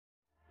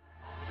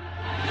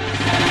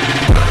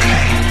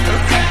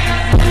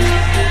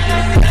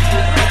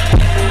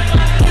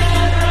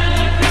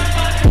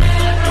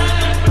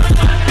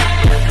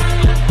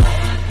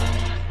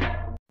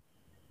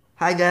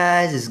Hi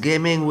guys, it's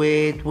Gaming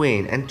with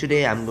Wayne, and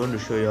today I'm going to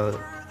show you all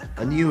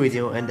a new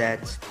video, and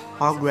that's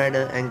Hog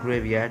Rider and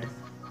Graveyard,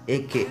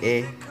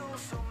 aka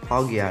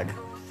Hog Yard.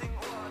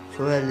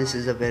 So well, this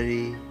is a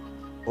very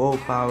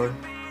overpowered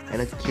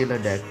and a killer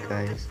deck,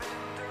 guys.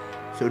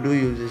 So do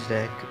use this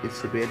deck,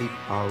 it's really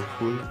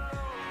powerful.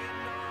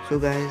 So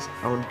guys,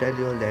 I want to tell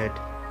you all that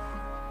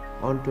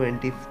on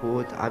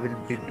 24th I will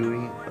be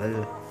doing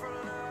a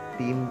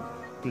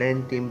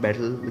clan team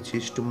battle, which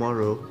is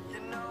tomorrow.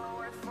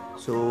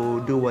 So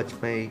do watch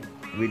my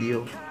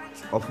video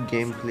of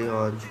gameplay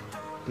on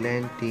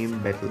clan team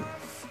battle.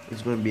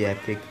 It's gonna be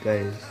epic,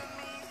 guys.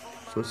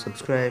 So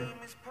subscribe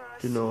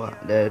to know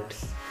that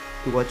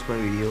to watch my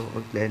video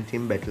on clan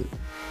team battle.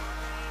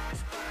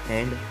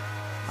 And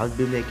I'll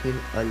be making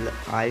a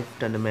live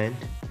tournament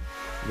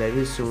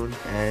very soon,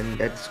 and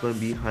that's gonna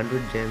be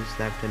 100 gems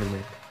live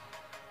tournament.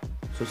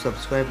 So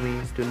subscribe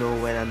me to know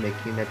when I'm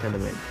making that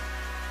tournament.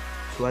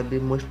 So I'll be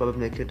most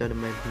probably making a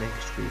tournament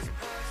next week.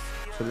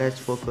 So let's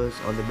focus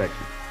on the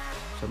battle.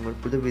 So I'm going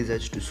to put the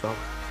wizards to stop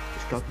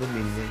the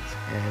minions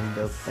and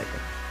the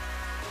pattern.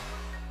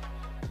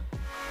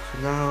 So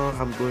now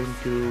I'm going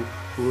to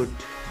put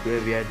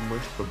graveyard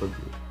most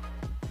probably.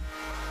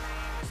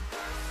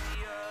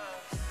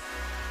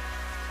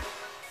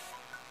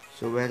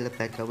 So well, the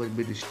P.E.K.K.A will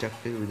be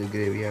destructive with the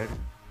graveyard.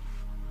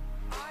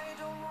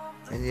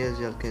 And as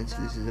you all can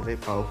see, this is a very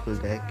powerful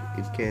deck.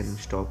 It can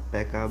stop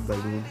P.E.K.K.A,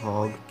 Balloon,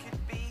 Hog,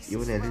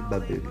 even Elite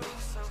Barbarian.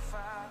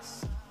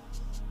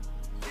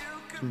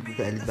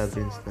 The Elite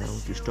Barbarians now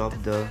to stop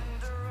the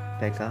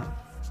P.E.K.K.A,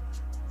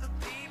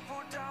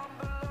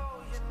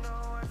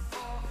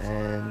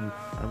 and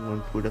I'm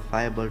going to put a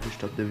fireball to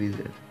stop the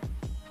wizard,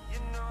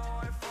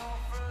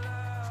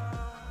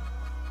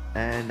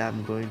 and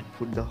I'm going to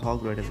put the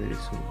hog rider very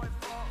soon.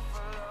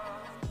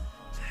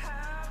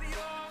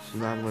 So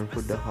now I'm going to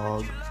put the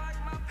hog,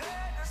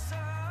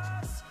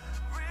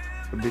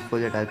 but before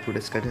that I'll put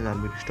a skeleton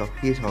army to stop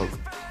his hog,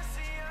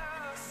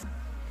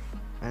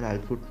 and I'll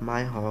put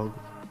my hog.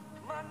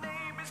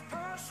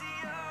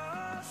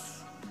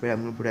 Wait,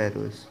 I'm gonna put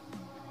arrows,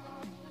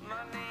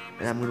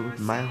 and I'm gonna put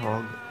my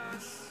hog,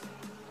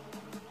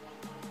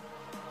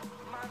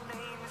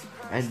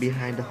 and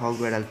behind the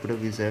hog rider I'll put a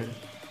wizard,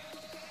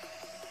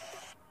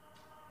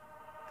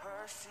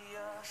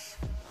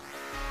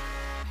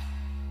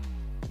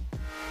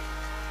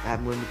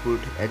 I'm going to put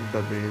Elite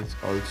Barbarians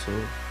also,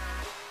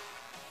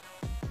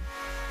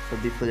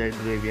 but before that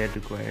graveyard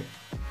required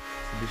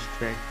to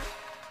distract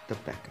the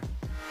P.E.K.K.A.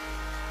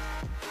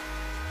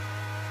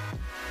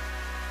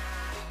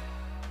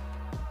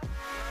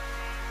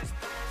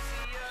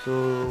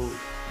 So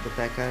the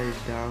P.E.K.K.A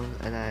is down,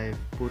 and I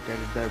put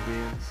Elite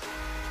Barbarians,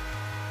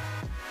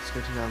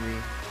 Skeleton Army,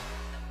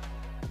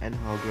 and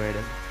Hog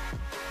Rider,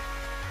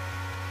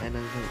 and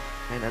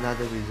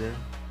another wizard.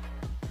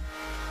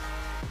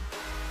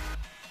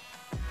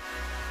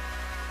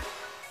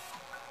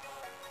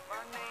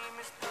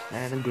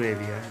 And a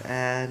graveyard.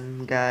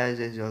 And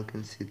guys, as you all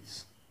can see,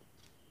 it's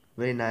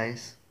very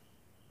nice.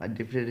 I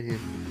defeated him,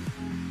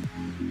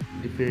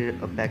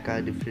 defeated a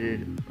P.E.K.K.A,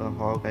 defeated a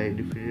hog, I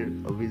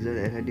defeated a wizard,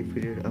 and I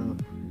defeated a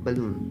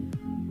balloon.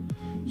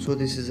 So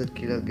this is a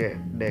killer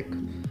deck.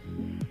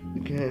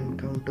 You can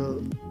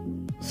encounter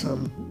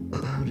some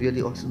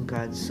really awesome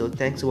cards. So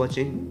thanks for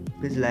watching.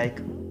 Please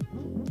like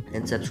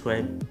and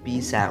subscribe.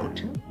 Peace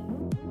out.